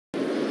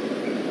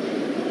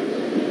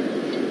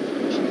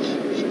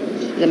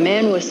The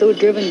man was so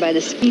driven by the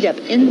speed up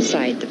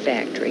inside the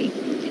factory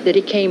that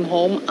he came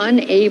home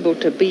unable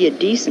to be a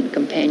decent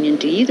companion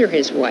to either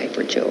his wife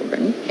or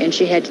children, and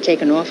she had to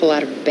take an awful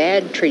lot of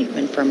bad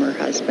treatment from her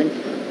husband.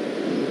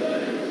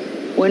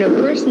 When a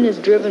person is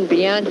driven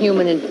beyond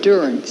human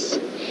endurance,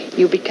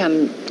 you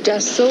become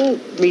just so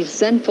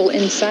resentful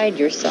inside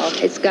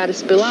yourself, it's got to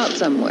spill out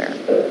somewhere.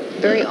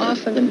 Very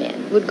often the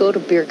men would go to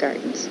beer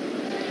gardens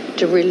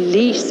to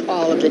release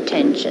all of the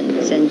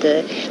tensions and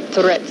the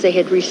threats they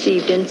had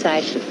received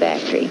inside the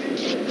factory.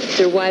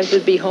 Their wives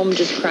would be home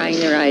just crying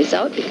their eyes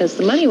out because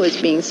the money was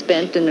being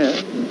spent in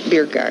a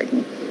beer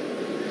garden.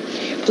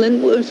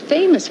 Flint was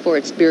famous for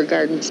its beer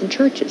gardens and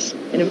churches.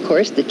 And of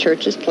course, the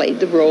churches played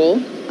the role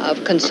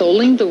of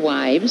consoling the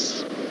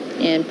wives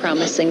and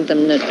promising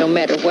them that no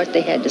matter what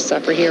they had to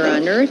suffer here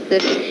on earth,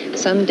 that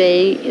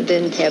someday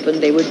in heaven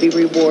they would be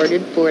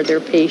rewarded for their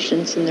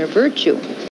patience and their virtue.